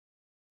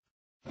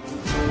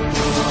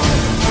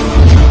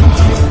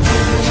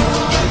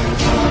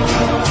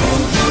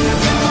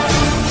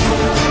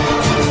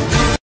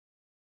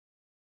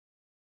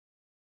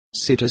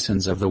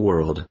citizens of the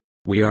world,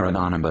 we are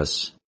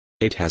anonymous.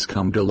 It has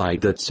come to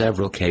light that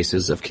several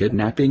cases of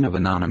kidnapping of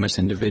anonymous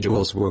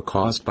individuals were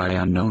caused by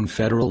unknown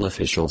federal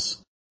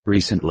officials.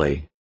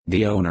 Recently,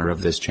 the owner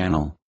of this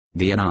channel,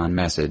 the ANON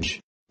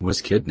message,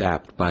 was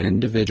kidnapped by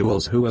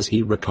individuals who, as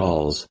he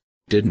recalls,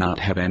 did not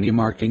have any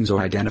markings or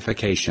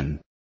identification.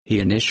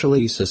 He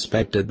initially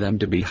suspected them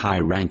to be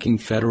high-ranking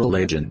federal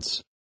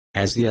agents.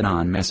 As the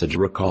ANON message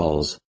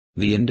recalls,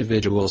 the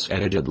individuals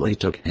allegedly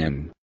took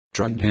him,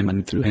 drugged him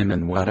and threw him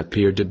in what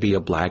appeared to be a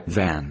black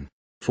van.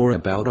 For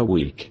about a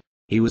week,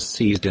 he was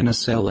seized in a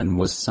cell and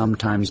was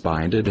sometimes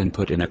binded and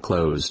put in a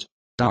closed,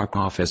 dark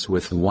office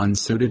with one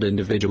suited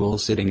individual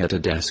sitting at a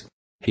desk.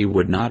 He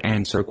would not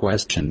answer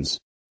questions.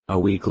 A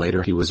week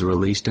later he was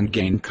released and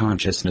gained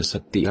consciousness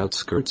at the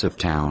outskirts of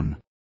town.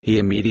 He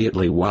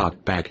immediately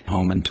walked back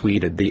home and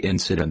tweeted the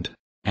incident,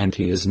 and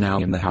he is now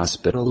in the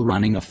hospital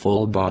running a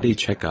full-body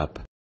checkup.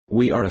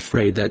 We are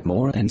afraid that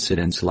more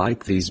incidents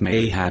like these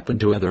may happen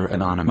to other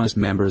anonymous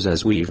members,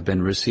 as we've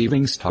been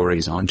receiving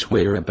stories on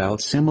Twitter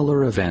about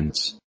similar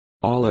events.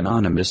 All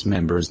anonymous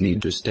members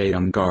need to stay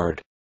on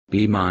guard.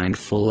 Be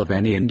mindful of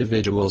any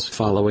individuals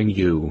following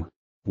you.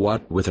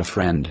 What with a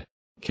friend?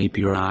 Keep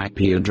your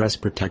IP address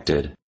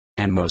protected.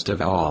 And most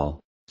of all,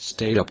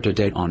 stay up to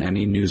date on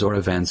any news or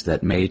events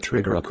that may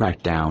trigger a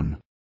crackdown.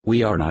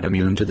 We are not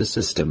immune to the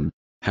system.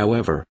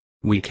 However,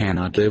 we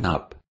cannot give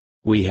up.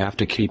 We have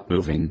to keep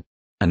moving.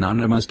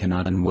 Anonymous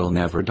cannot and will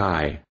never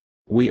die.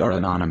 We are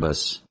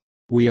anonymous.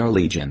 We are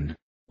legion.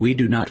 We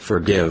do not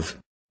forgive.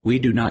 We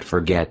do not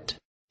forget.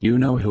 You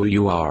know who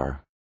you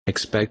are.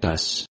 Expect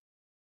us.